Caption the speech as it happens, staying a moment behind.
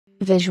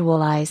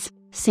Visualize,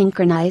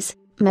 Synchronize,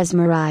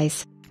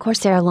 Mesmerize.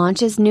 CORSAIR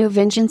launches new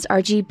Vengeance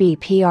RGB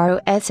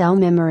PROSL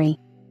memory.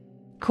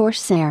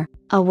 CORSAIR,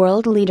 a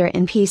world leader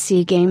in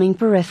PC gaming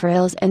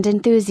peripherals and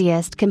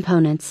enthusiast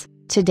components,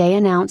 today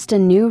announced a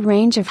new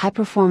range of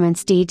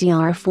high-performance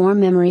DDR4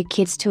 memory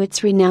kits to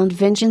its renowned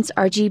Vengeance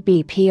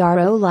RGB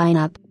PRO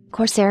lineup,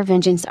 CORSAIR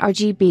Vengeance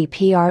RGB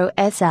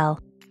PROSL.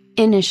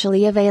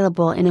 Initially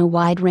available in a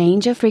wide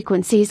range of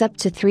frequencies up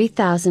to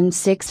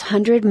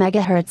 3600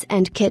 MHz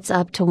and kits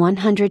up to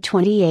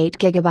 128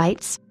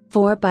 GB,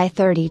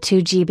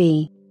 4x32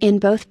 GB, in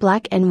both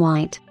black and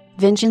white,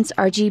 Vengeance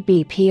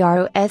RGB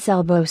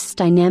PROSL boasts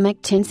dynamic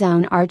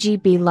 10-zone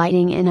RGB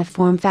lighting in a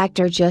form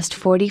factor just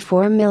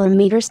 44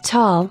 mm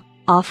tall,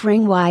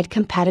 offering wide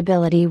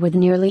compatibility with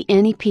nearly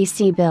any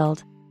PC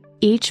build.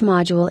 Each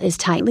module is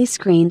tightly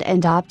screened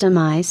and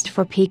optimized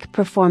for peak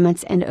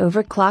performance and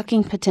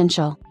overclocking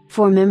potential,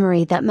 for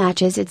memory that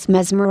matches its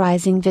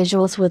mesmerizing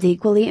visuals with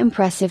equally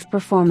impressive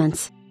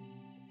performance.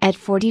 At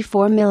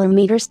 44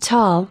 mm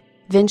tall,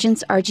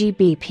 Vengeance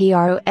RGB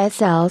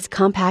PROSL's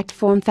compact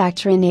form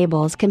factor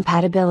enables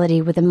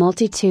compatibility with a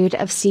multitude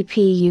of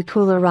CPU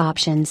cooler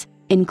options,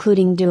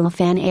 including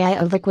dual-fan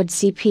AIO liquid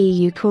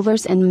CPU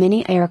coolers and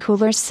mini air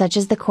coolers such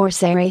as the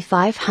CORSAIR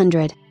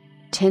A500.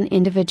 10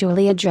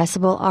 individually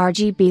addressable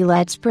RGB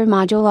LEDs per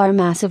module are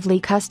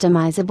massively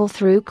customizable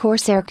through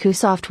CORSAIR COO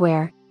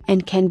software,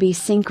 and can be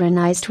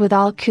synchronized with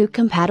all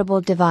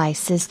COO-compatible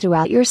devices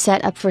throughout your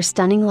setup for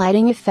stunning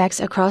lighting effects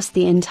across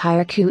the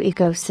entire COO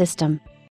ecosystem.